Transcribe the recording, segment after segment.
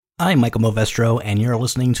I'm Michael Movestro, and you're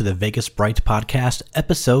listening to the Vegas Bright Podcast,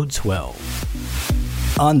 Episode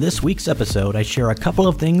 12. On this week's episode, I share a couple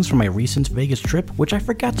of things from my recent Vegas trip, which I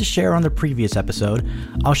forgot to share on the previous episode.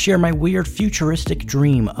 I'll share my weird futuristic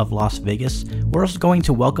dream of Las Vegas. We're also going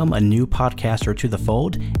to welcome a new podcaster to the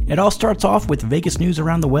fold. It all starts off with Vegas news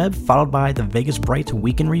around the web, followed by the Vegas Bright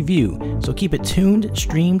Week in Review. So keep it tuned,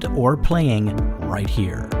 streamed, or playing right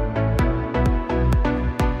here.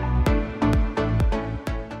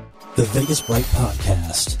 The Vegas Bright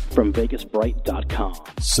Podcast from VegasBright.com.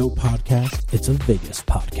 So podcast, it's a Vegas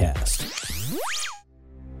podcast.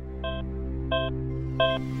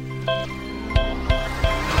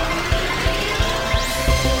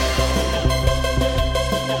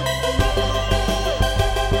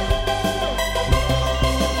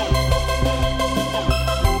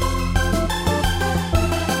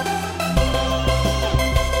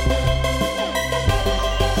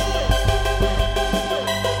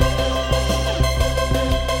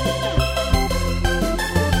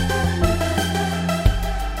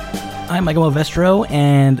 I'm Michael Movestro,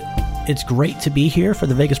 and it's great to be here for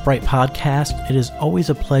the Vegas Bright Podcast. It is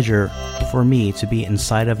always a pleasure for me to be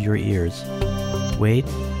inside of your ears. Wait,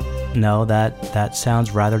 no, that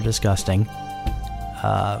sounds rather disgusting,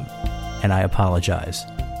 and I apologize.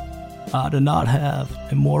 I do not have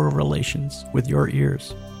immoral relations with your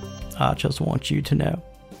ears. I just want you to know.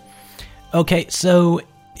 Okay, so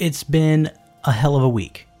it's been a hell of a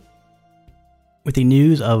week with the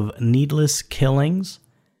news of needless killings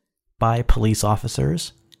by police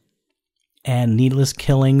officers and needless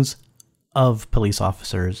killings of police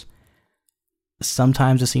officers.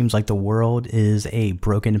 Sometimes it seems like the world is a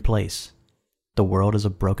broken place. The world is a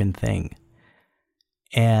broken thing.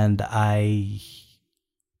 And I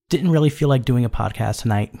didn't really feel like doing a podcast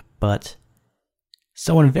tonight, but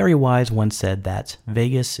someone very wise once said that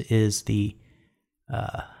Vegas is the...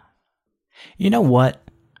 You know what?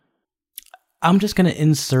 I'm just going to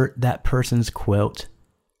insert that person's quote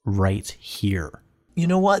right here. You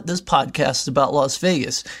know what? This podcast is about Las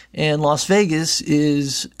Vegas, and Las Vegas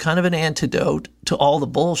is kind of an antidote to all the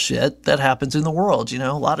bullshit that happens in the world. You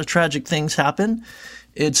know, a lot of tragic things happen.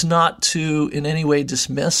 It's not to in any way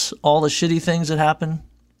dismiss all the shitty things that happen.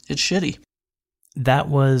 It's shitty. That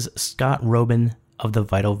was Scott Robin of the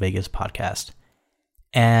Vital Vegas podcast,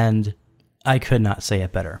 and I could not say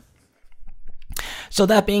it better. So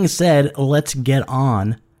that being said, let's get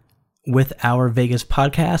on with our Vegas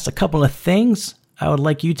podcast. A couple of things I would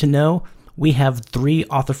like you to know. We have 3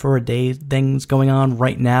 Author for a Day things going on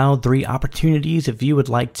right now, 3 opportunities if you would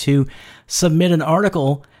like to submit an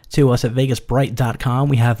article to us at VegasBright.com.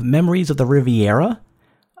 We have Memories of the Riviera.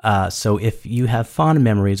 So if you have fond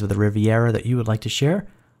memories of the Riviera that you would like to share,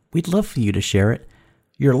 we'd love for you to share it.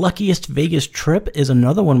 Your Luckiest Vegas Trip is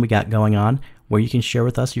another one we got going on, where you can share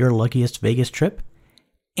with us your luckiest Vegas trip.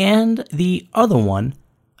 And the other one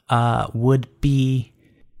would be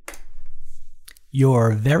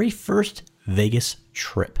your very first Vegas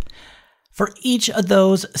trip. For each of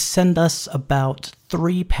those, send us about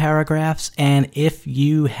 3 paragraphs, and if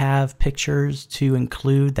you have pictures to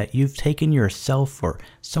include that you've taken yourself or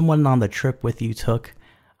someone on the trip with you took,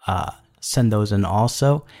 send those in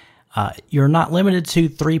also. You're not limited to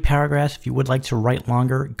 3 paragraphs. If you would like to write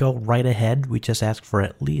longer, go right ahead. We just ask for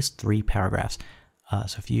at least 3 paragraphs.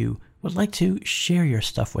 So if you would like to share your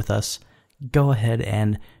stuff with us, go ahead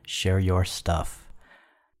and share your stuff.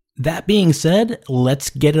 That being said, let's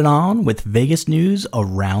get it on with Vegas news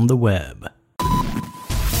around the web.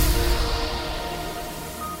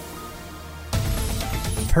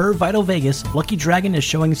 Per Vital Vegas, Lucky Dragon is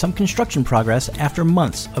showing some construction progress after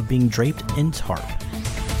months of being draped in tarp.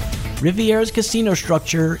 Riviera's casino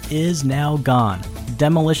structure is now gone.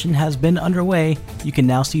 Demolition has been underway. You can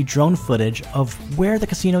now see drone footage of where the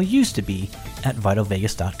casino used to be at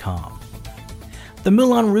VitalVegas.com. The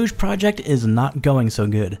Moulin Rouge project is not going so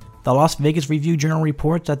good. The Las Vegas Review-Journal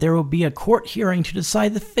reports that there will be a court hearing to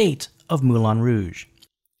decide the fate of Moulin Rouge.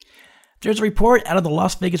 There's a report out of the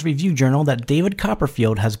Las Vegas Review-Journal that David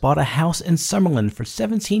Copperfield has bought a house in Summerlin for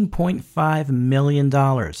 $17.5 million.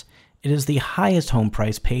 It is the highest home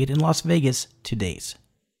price paid in Las Vegas to date.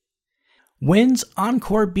 Wynn's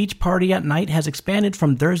Encore Beach Party at night has expanded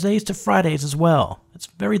from Thursdays to Fridays as well. It's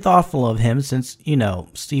very thoughtful of him since,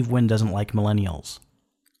 Steve Wynn doesn't like millennials.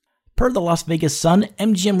 Per the Las Vegas Sun,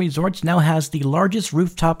 MGM Resorts now has the largest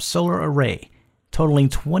rooftop solar array, totaling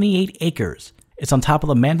 28 acres. It's on top of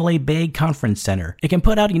the Mandalay Bay Conference Center. It can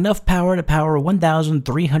put out enough power to power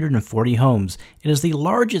 1,340 homes. It is the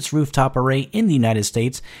largest rooftop array in the United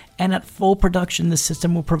States, and at full production, the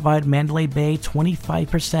system will provide Mandalay Bay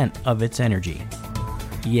 25% of its energy.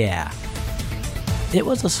 Yeah. It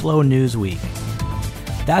was a slow news week.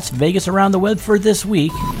 That's Vegas Around the Web for this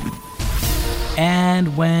week.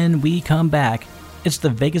 And when we come back, it's the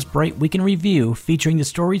Vegas Bright Week in Review, featuring the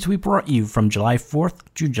stories we brought you from July 4th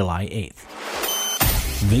to July 8th.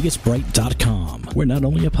 VegasBright.com. We're not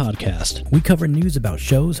only a podcast. We cover news about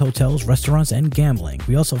shows, hotels, restaurants, and gambling.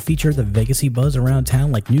 We also feature the Vegasy buzz around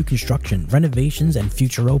town, like new construction, renovations, and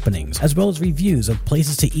future openings, as well as reviews of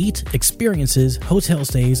places to eat, experiences, hotel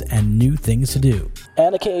stays, and new things to do.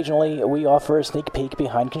 And occasionally, we offer a sneak peek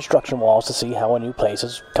behind construction walls to see how a new place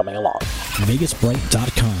is coming along.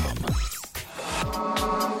 VegasBright.com.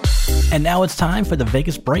 And now it's time for the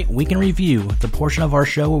Vegas Bright Week in Review, the portion of our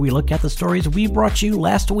show where we look at the stories we brought you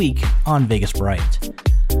last week on Vegas Bright.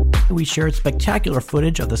 We shared spectacular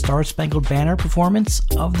footage of the Star-Spangled Banner performance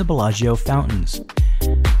of the Bellagio fountains.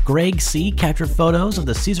 Greg C. captured photos of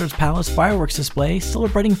the Caesars Palace fireworks display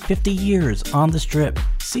celebrating 50 years on the Strip.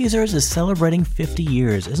 Caesars is celebrating 50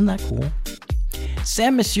 years, isn't that cool?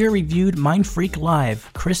 Sam Monsieur reviewed Mind Freak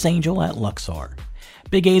Live, Chris Angel at Luxor.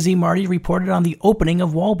 Big AZ Marty reported on the opening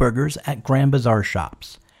of Wahlburgers at Grand Bazaar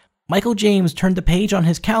shops. Michael James turned the page on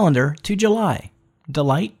his calendar to July.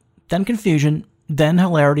 Delight, then confusion, then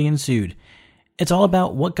hilarity ensued. It's all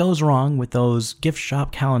about what goes wrong with those gift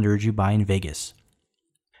shop calendars you buy in Vegas.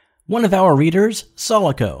 One of our readers,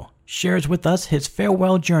 Solico, shares with us his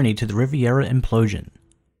farewell journey to the Riviera implosion.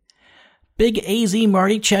 Big AZ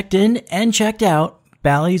Marty checked in and checked out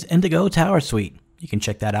Bally's Indigo Tower Suite. You can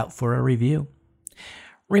check that out for a review.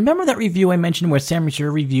 Remember that review I mentioned where Sam Monsieur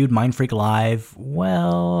reviewed Mind Freak Live?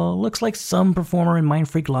 Well, looks like some performer in Mind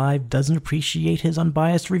Freak Live doesn't appreciate his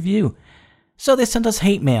unbiased review. So they sent us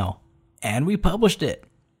hate mail, and we published it.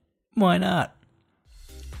 Why not?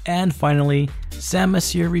 And finally, Sam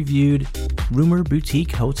Monsieur reviewed Rumor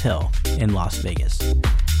Boutique Hotel in Las Vegas.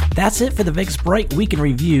 That's it for the Vegas Bright Week in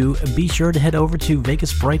Review. Be sure to head over to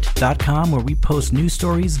VegasBright.com where we post news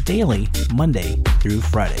stories daily, Monday through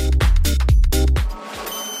Friday.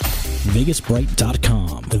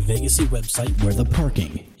 VegasBright.com, the Vegasy website where the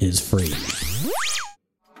parking is free.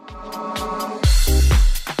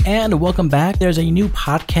 And welcome back. There's a new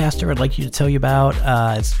podcaster I'd like you to tell you about.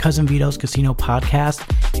 It's Cousin Vito's Casino Podcast.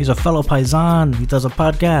 He's a fellow Paisan. He does a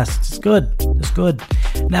podcast. It's good. It's good.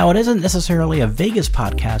 Now, it isn't necessarily a Vegas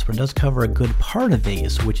podcast, but it does cover a good part of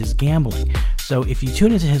Vegas, which is gambling. So if you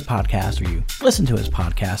tune into his podcast or you listen to his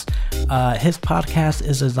podcast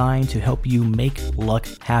is designed to help you make luck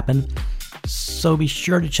happen. So be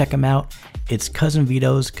sure to check him out. It's Cousin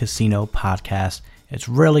Vito's Casino Podcast. It's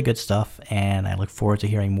really good stuff, and I look forward to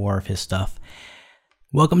hearing more of his stuff.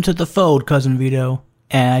 Welcome to the fold, Cousin Vito.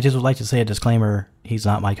 And I just would like to say a disclaimer, he's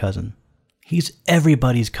not my cousin. He's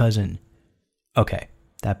everybody's cousin. Okay,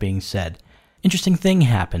 that being said, interesting thing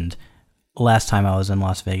happened last time I was in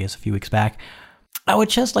Las Vegas a few weeks back. I would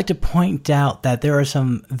just like to point out that there are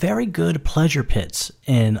some very good pleasure pits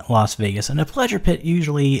in Las Vegas. And a pleasure pit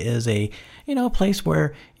usually is a place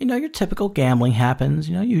where, your typical gambling happens.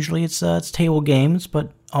 Usually it's table games,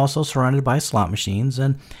 but also surrounded by slot machines.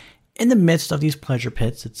 And in the midst of these pleasure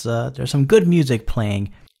pits, there's some good music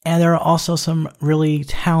playing. And there are also some really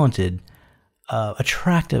talented,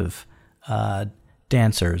 attractive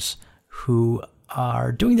dancers who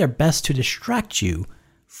are doing their best to distract you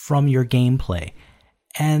from your gameplay.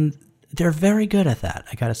 And they're very good at that.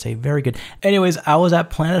 I gotta say, very good. Anyways, I was at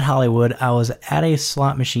Planet Hollywood. I was at a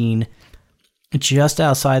slot machine just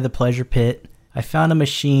outside the pleasure pit. I found a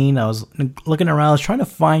machine. I was looking around. I was trying to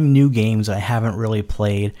find new games I haven't really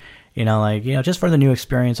played. Just for the new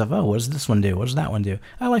experience of, what does this one do? What does that one do?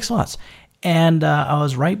 I like slots. And I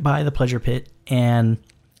was right by the pleasure pit, and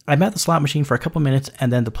I'm at the slot machine for a couple minutes,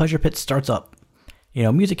 and then the pleasure pit starts up.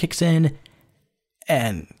 Music kicks in,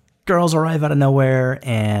 and girls arrive out of nowhere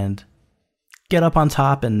and get up on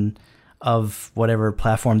top of whatever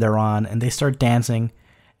platform they're on, and they start dancing.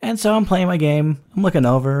 And so I'm playing my game. I'm looking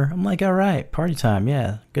over. I'm like, all right, party time.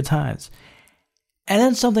 Yeah, good times. And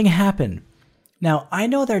then something happened. Now, I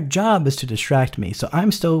know their job is to distract me, so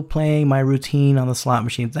I'm still playing my routine on the slot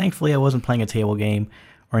machine. Thankfully, I wasn't playing a table game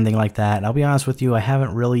or anything like that. And I'll be honest with you, I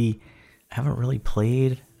haven't really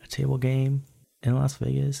played a table game in Las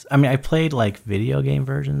Vegas. I mean, I played like video game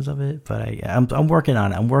versions of it, but I'm working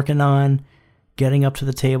on it. I'm working on getting up to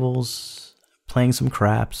the tables, playing some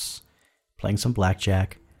craps, playing some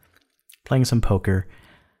blackjack, playing some poker.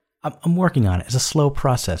 I'm working on it. It's a slow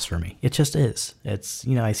process for me. It just is. It's,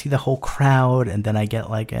 I see the whole crowd and then I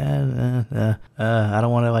get like, I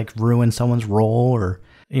don't want to like ruin someone's roll or,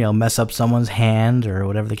 mess up someone's hand or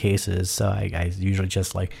whatever the case is. So I usually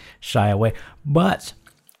just like shy away. But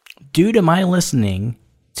due to my listening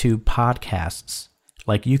to podcasts,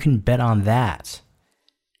 like you can bet on that,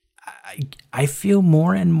 I feel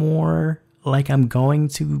more and more like I'm going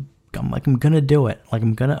to do it. Like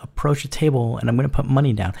I'm going to approach a table and I'm going to put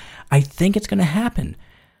money down. I think it's going to happen.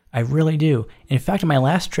 I really do. In fact, on my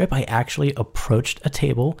last trip, I actually approached a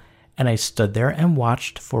table and I stood there and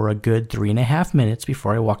watched for a good 3.5 minutes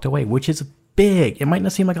before I walked away, which is big. It might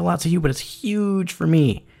not seem like a lot to you, but it's huge for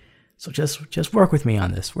me. So just work with me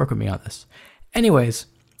on this. Anyways,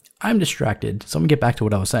 I'm distracted, so I'm going to get back to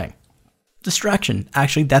what I was saying. Distraction.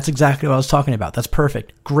 Actually, that's exactly what I was talking about. That's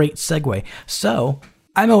perfect. Great segue. So,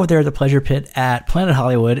 I'm over there at the Pleasure Pit at Planet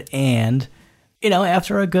Hollywood, and,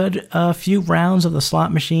 after a good few rounds of the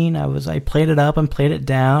slot machine, I played it up and played it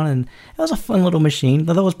down, and it was a fun little machine,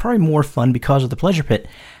 although it was probably more fun because of the Pleasure Pit.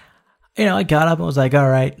 I got up and was like, all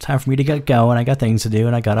right, time for me to get going. I got things to do,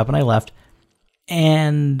 and I got up and I left.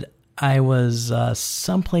 And I was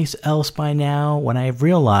someplace else by now when I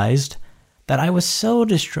realized that I was so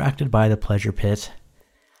distracted by the Pleasure Pit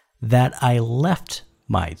that I left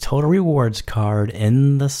my Total Rewards card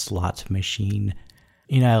in the slot machine.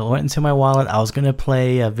 I went into my wallet. I was going to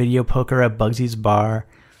play a video poker at Bugsy's Bar,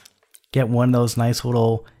 get one of those nice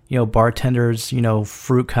little, bartenders,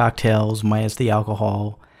 fruit cocktails minus the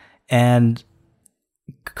alcohol, and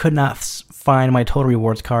could not find my Total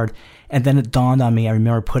Rewards card. And then it dawned on me, I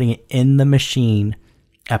remember putting it in the machine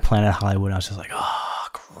at Planet Hollywood. I was just like, oh,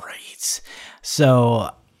 great.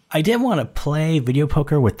 So I didn't want to play video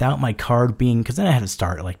poker without my card because then I had to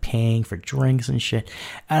start paying for drinks and shit.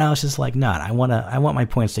 And I was just like, nah, I want my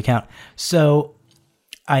points to count. So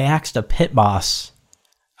I asked a pit boss.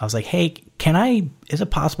 I was like, hey, is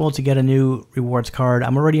it possible to get a new rewards card?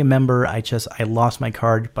 I'm already a member. I lost my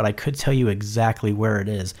card, but I could tell you exactly where it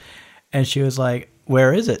is. And she was like,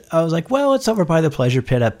 where is it? I was like, well, it's over by the Pleasure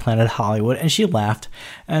Pit at Planet Hollywood. And she laughed.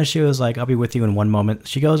 And she was like, I'll be with you in one moment.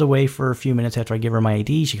 She goes away for a few minutes after I give her my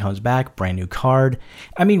ID. She comes back, brand new card.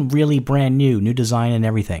 I mean, really brand new design and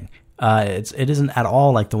everything. It isn't at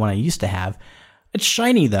all like the one I used to have. It's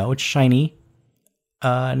shiny, though. It's shiny.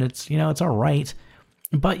 And it's, it's all right.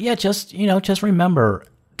 But yeah, just remember,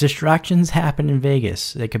 distractions happen in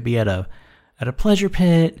Vegas. It could be at a Pleasure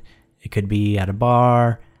Pit. It could be at a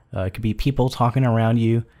bar. It could be people talking around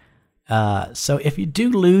you. So if you do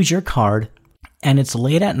lose your card and it's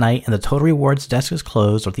late at night and the Total Rewards desk is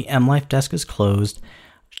closed or the M-Life desk is closed,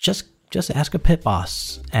 just ask a pit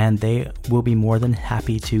boss and they will be more than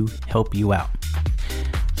happy to help you out.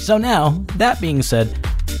 So now, that being said,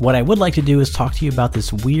 what I would like to do is talk to you about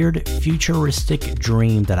this weird futuristic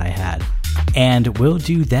dream that I had. And we'll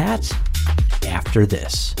do that after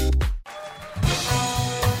this.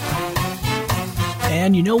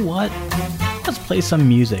 And you know what? Let's play some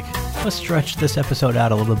music. Let's stretch this episode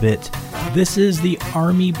out a little bit. This is the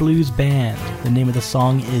Army Blues Band. The name of the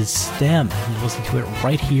song is STEM. You listen to it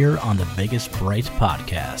right here on the Vegas Bright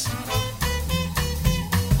Podcast.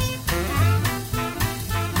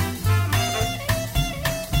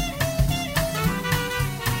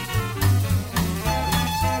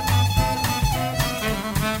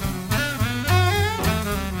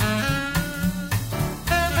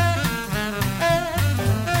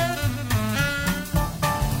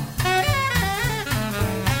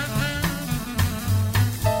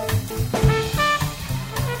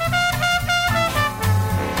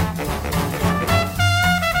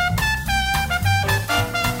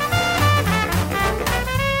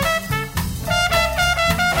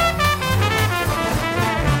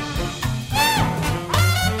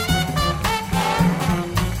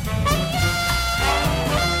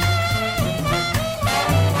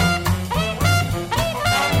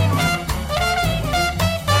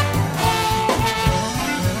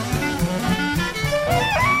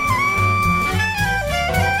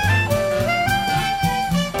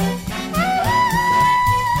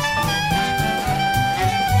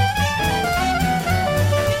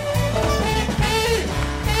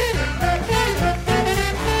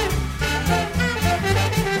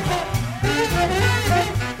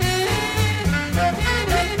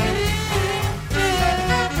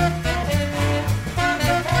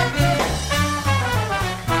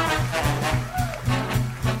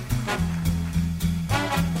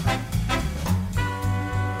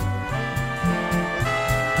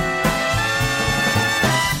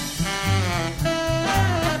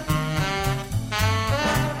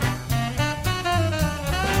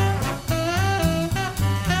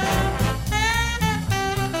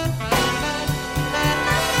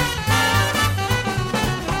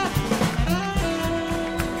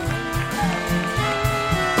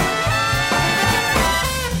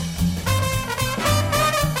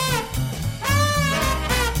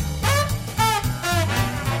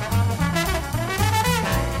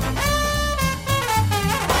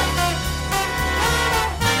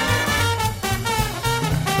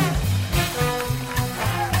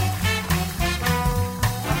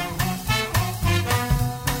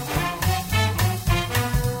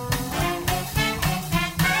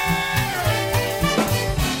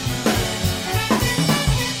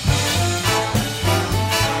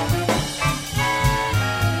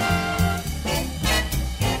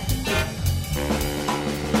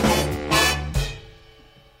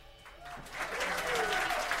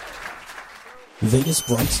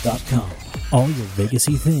 VegasBrights.com. All your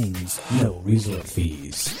Vegas-y things, no resort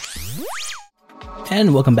fees.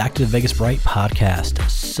 And welcome back to the Vegas Bright podcast.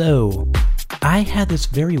 So, I had this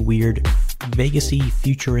very weird Vegas-y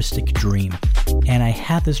futuristic dream. And I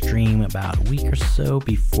had this dream about a week or so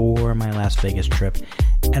before my Las Vegas trip.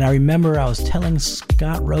 And I remember I was telling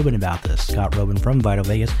Scott Robin about this. Scott Robin from Vital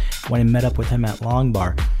Vegas, when I met up with him at Long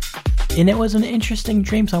Bar. And it was an interesting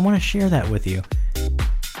dream, so I want to share that with you.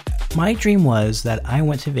 My dream was that I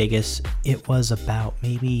went to Vegas. It was about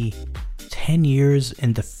maybe 10 years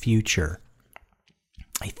in the future.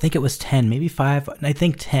 I think it was 10, maybe 5, I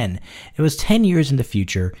think 10. It was 10 years in the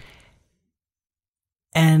future.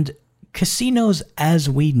 And casinos as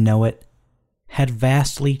we know it had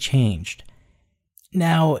vastly changed.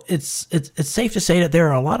 Now, it's safe to say that there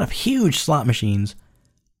are a lot of huge slot machines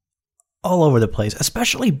all over the place,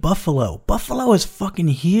 especially Buffalo. Buffalo is fucking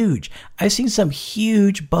huge. I've seen some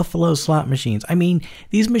huge Buffalo slot machines. I mean,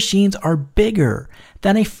 these machines are bigger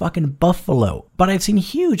than a fucking Buffalo. But I've seen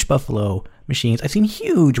huge Buffalo machines. I've seen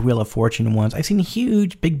huge Wheel of Fortune ones. I've seen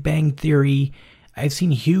huge Big Bang Theory. I've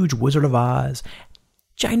seen huge Wizard of Oz.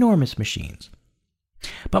 Ginormous machines.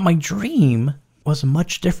 But my dream was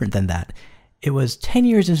much different than that. It was 10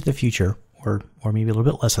 years into the future, or maybe a little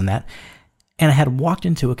bit less than that, and I had walked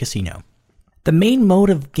into a casino. The main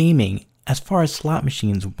mode of gaming, as far as slot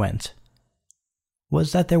machines went,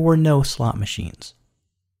 was that there were no slot machines.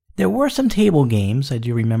 There were some table games, I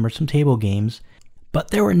do remember some table games,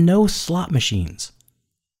 but there were no slot machines.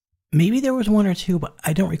 Maybe there was one or two, but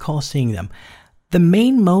I don't recall seeing them. The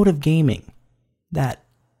main mode of gaming that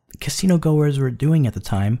casino goers were doing at the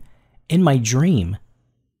time, in my dream,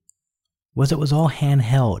 was it was all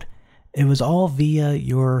handheld. It was all via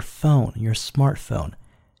your phone, your smartphone.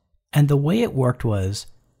 And the way it worked was,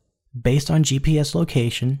 based on GPS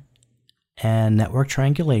location and network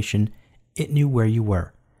triangulation, it knew where you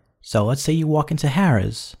were. So let's say you walk into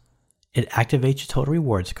Harrah's, it activates your Total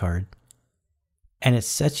Rewards card, and it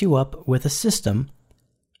sets you up with a system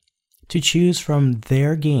to choose from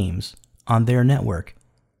their games on their network.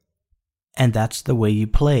 And that's the way you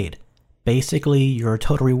played. Basically, your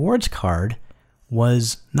Total Rewards card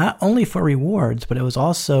was not only for rewards, but it was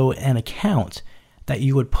also an account that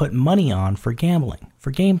you would put money on for gambling,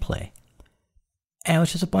 for gameplay. And it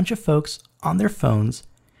was just a bunch of folks on their phones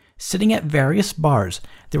sitting at various bars.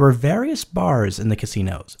 There were various bars in the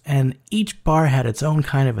casinos, and each bar had its own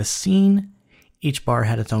kind of a scene. Each bar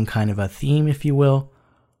had its own kind of a theme, if you will.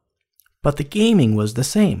 But the gaming was the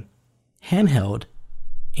same. Handheld,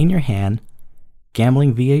 in your hand,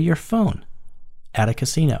 gambling via your phone at a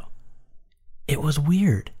casino. It was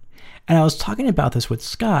weird. And I was talking about this with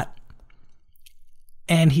Scott,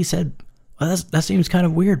 and he said, well, that seems kind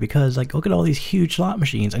of weird because, like, look at all these huge slot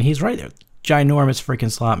machines. And he's right there. Ginormous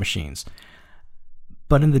freaking slot machines.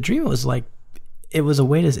 But in the dream, it was a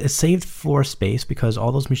way to, it saved floor space because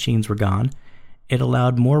all those machines were gone. It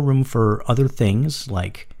allowed more room for other things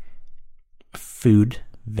like food,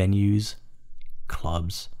 venues,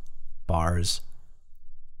 clubs, bars,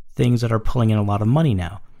 things that are pulling in a lot of money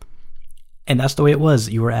now. And that's the way it was.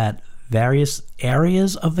 You were at various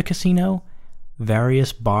areas of the casino,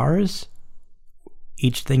 various bars.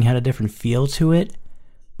 Each thing had a different feel to it,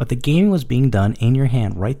 but the gaming was being done in your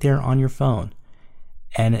hand, right there on your phone.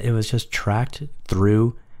 And it was just tracked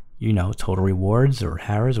through, Total Rewards or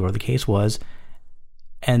Harrah's, or whatever the case was.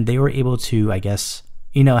 And they were able to, I guess,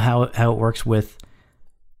 how it works with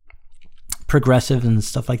progressives and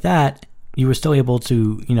stuff like that. You were still able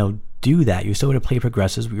to, do that. You were still able to play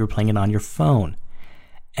progressives, but you were playing it on your phone.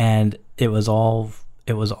 And it was all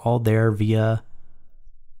there via,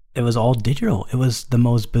 it was all digital. It was the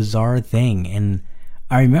most bizarre thing. And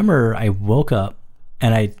I remember I woke up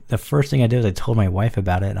and the first thing I did was I told my wife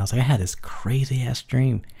about it. And I was like, I had this crazy ass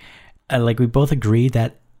dream. And we both agreed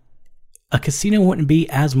that a casino wouldn't be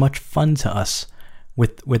as much fun to us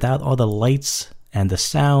without all the lights and the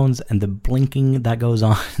sounds and the blinking that goes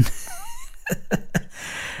on.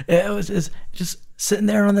 It was just sitting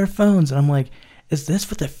there on their phones, and I'm like, is this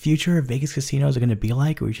what the future of Vegas casinos are going to be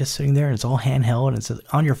like? Where you're just sitting there and it's all handheld and it's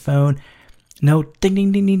on your phone, no ding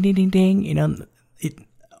ding ding ding ding ding ding.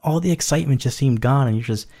 All the excitement just seemed gone,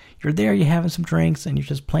 and you're there, you're having some drinks, and you're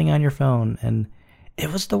just playing on your phone, and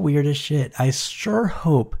it was the weirdest shit. I sure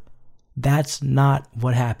hope that's not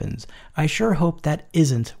what happens. I sure hope that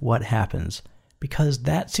isn't what happens, because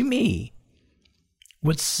that, to me,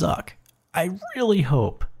 would suck. I really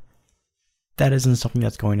hope that isn't something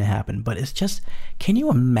that's going to happen. But it's just, can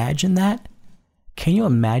you imagine that? Can you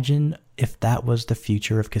imagine if that was the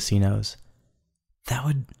future of casinos? That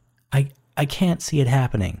would, I can't see it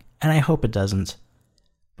happening, and I hope it doesn't.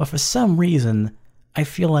 But for some reason, I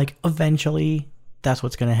feel like eventually that's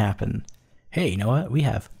what's going to happen. Hey, you know what? We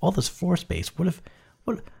have all this floor space. What if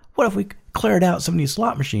we cleared out some of these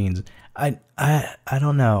slot machines? I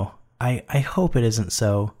don't know. I hope it isn't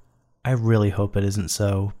so. I really hope it isn't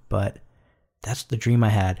so, but that's the dream I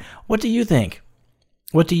had. What do you think?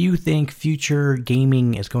 What do you think future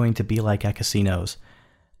gaming is going to be like at casinos?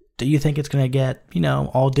 Do you think it's going to get,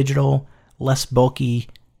 all digital, less bulky,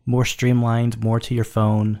 more streamlined, more to your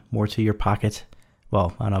phone, more to your pocket?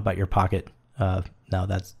 Well, I don't know about your pocket. No,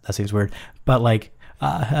 that seems weird. But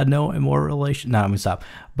had no more relation. No, I'm going to stop.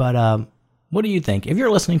 But what do you think? If you're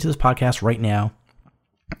listening to this podcast right now,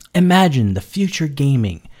 imagine the future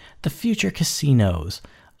gaming, the future casinos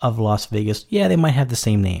of Las Vegas. Yeah, they might have the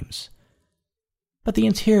same names, but the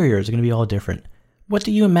interiors are going to be all different. What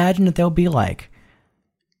do you imagine that they'll be like?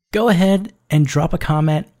 Go ahead and drop a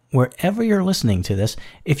comment wherever you're listening to this.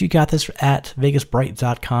 If you got this at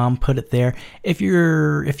vegasbright.com, put it there. If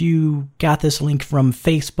you got this link from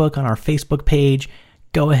Facebook on our Facebook page,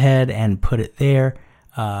 go ahead and put it there.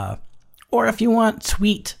 Or if you want,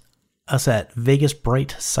 tweet us at Vegas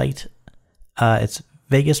Bright Site. It's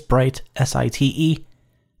Vegas Bright SITE.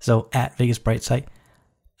 So at Vegas Bright Site.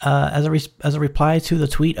 As a reply to the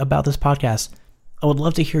tweet about this podcast, I would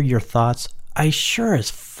love to hear your thoughts. I sure as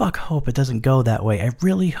fuck hope it doesn't go that way. I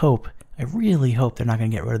really hope they're not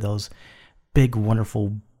going to get rid of those big,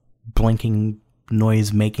 wonderful, blinking,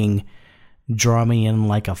 noise-making, draw me in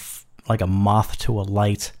like a moth to a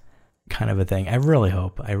light kind of a thing. I really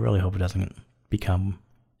hope it doesn't become,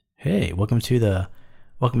 hey, welcome to the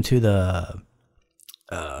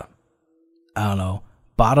I don't know,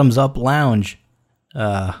 bottoms up lounge.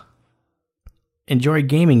 Enjoy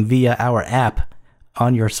gaming via our app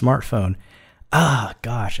on your smartphone.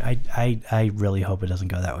 Gosh, I really hope it doesn't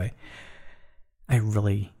go that way. I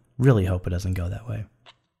really, really hope it doesn't go that way.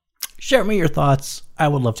 Share with me your thoughts. I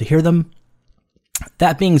would love to hear them.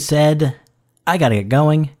 That being said, I gotta get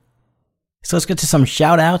going. So let's get to some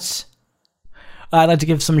shout-outs. I'd like to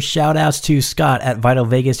give some shout-outs to Scott at Vital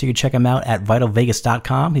Vegas. You can check him out at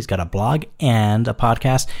vitalvegas.com. He's got a blog and a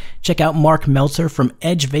podcast. Check out Mark Meltzer from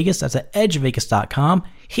Edge Vegas. That's at edgevegas.com.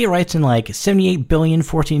 He writes in 78 billion,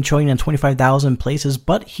 14 trillion, and 25,000 places,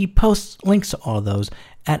 but he posts links to all of those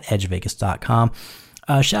at edgevegas.com.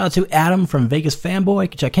 Shout out to Adam from Vegas Fanboy. You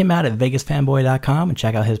can check him out at vegasfanboy.com and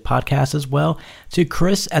check out his podcast as well. To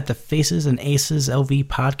Chris at the Faces and Aces LV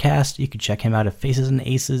podcast. You can check him out at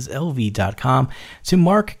facesandacesLV.com. To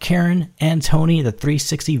Mark, Karen, and Tony at the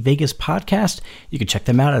 360 Vegas podcast. You can check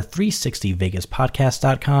them out at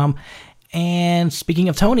 360vegaspodcast.com. And speaking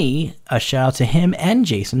of Tony, a shout out to him and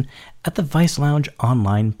Jason at the Vice Lounge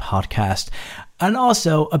Online podcast. And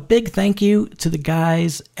also a big thank you to the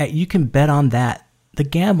guys at You Can Bet on That, the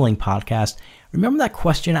gambling podcast. Remember that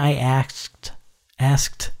question I asked? I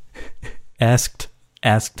just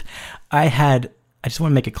want to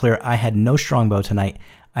make it clear, I had no Strongbow tonight.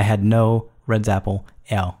 I had no Red's Apple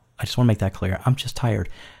Ale. I just want to make that clear. I'm just tired.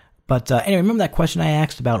 But anyway, remember that question I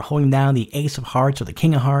asked about holding down the Ace of Hearts or the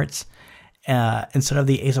King of Hearts instead of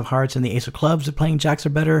the Ace of Hearts and the Ace of Clubs if playing Jacks are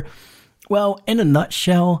better? Well, in a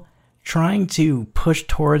nutshell, trying to push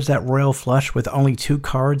towards that Royal Flush with only 2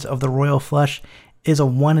 cards of the Royal Flush is a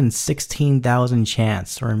 1 in 16,000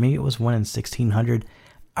 chance, or maybe it was 1 in 1,600.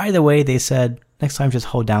 Either way, they said, next time just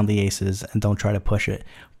hold down the aces and don't try to push it.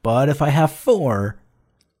 But if I have 4,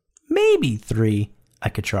 maybe 3, I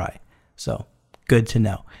could try. So, good to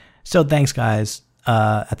know. So, thanks, guys,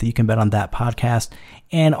 at the You Can Bet on That podcast.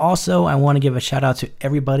 And also, I want to give a shout out to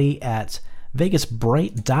everybody at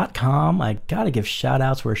vegasbright.com. I got to give shout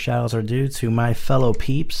outs where shout outs are due to my fellow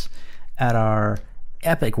peeps at our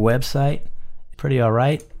epic website. Pretty all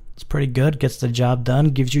right. It's pretty good. Gets the job done.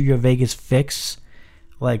 Gives you your Vegas fix,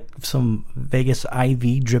 like some Vegas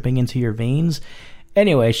IV dripping into your veins.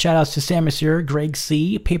 Anyway, shout outs to Sam Monsieur, Greg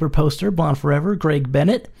C., Paper Poster, Blonde Forever, Greg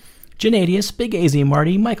Bennett, Janadius, Big AZ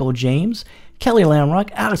Marty, Michael James, Kelly Lamrock,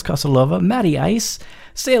 Alex Kosalova, Matty Ice,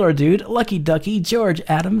 Sailor Dude, Lucky Ducky, George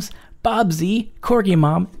Adams, Bob Z, Corgi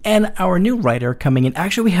Mom, and our new writer coming in.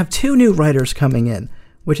 Actually, we have 2 new writers coming in,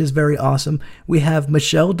 which is very awesome. We have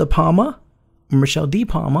Michelle De Palma,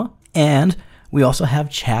 and we also have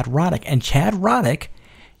Chad Roddick. And Chad Roddick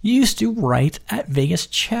used to write at Vegas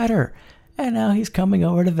Chatter, and now he's coming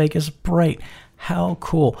over to Vegas Bright. How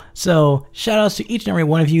cool. So shout outs to each and every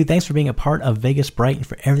one of you. Thanks for being a part of Vegas Bright and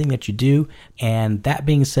for everything that you do. And that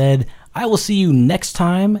being said, I will see you next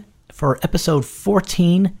time for episode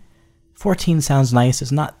 14. 14 sounds nice.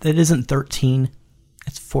 It isn't 13.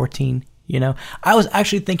 It's 14. I was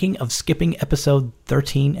actually thinking of skipping episode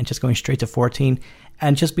 13 and just going straight to 14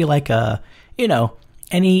 and just be like a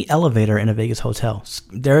any elevator in a Vegas hotel.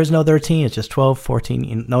 There is no 13. It's just 12,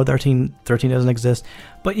 14. No 13. 13 doesn't exist.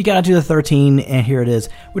 But you gotta do the 13, and here it is.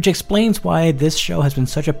 Which explains why this show has been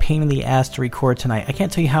such a pain in the ass to record tonight. I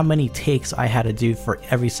can't tell you how many takes I had to do for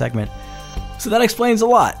every segment. So that explains a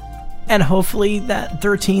lot. And hopefully that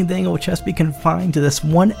 13 thing will just be confined to this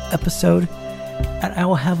one episode, and I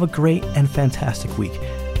will have a great and fantastic week.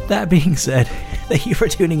 That being said, thank you for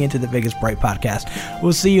tuning into the Vegas Bright Podcast.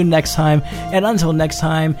 We'll see you next time, and until next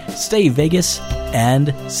time, stay Vegas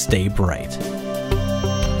and stay bright.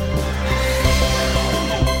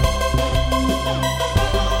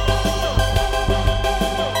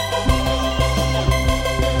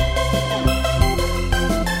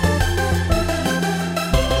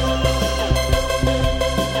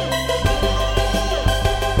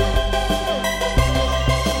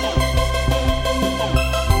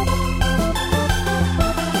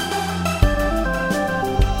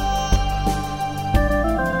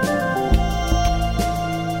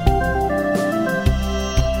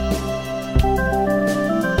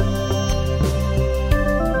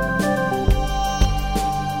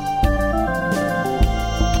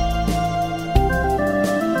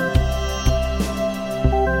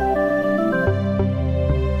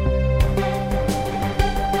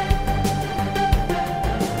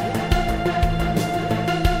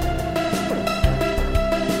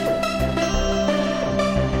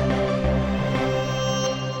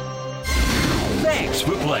 Thanks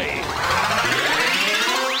for playing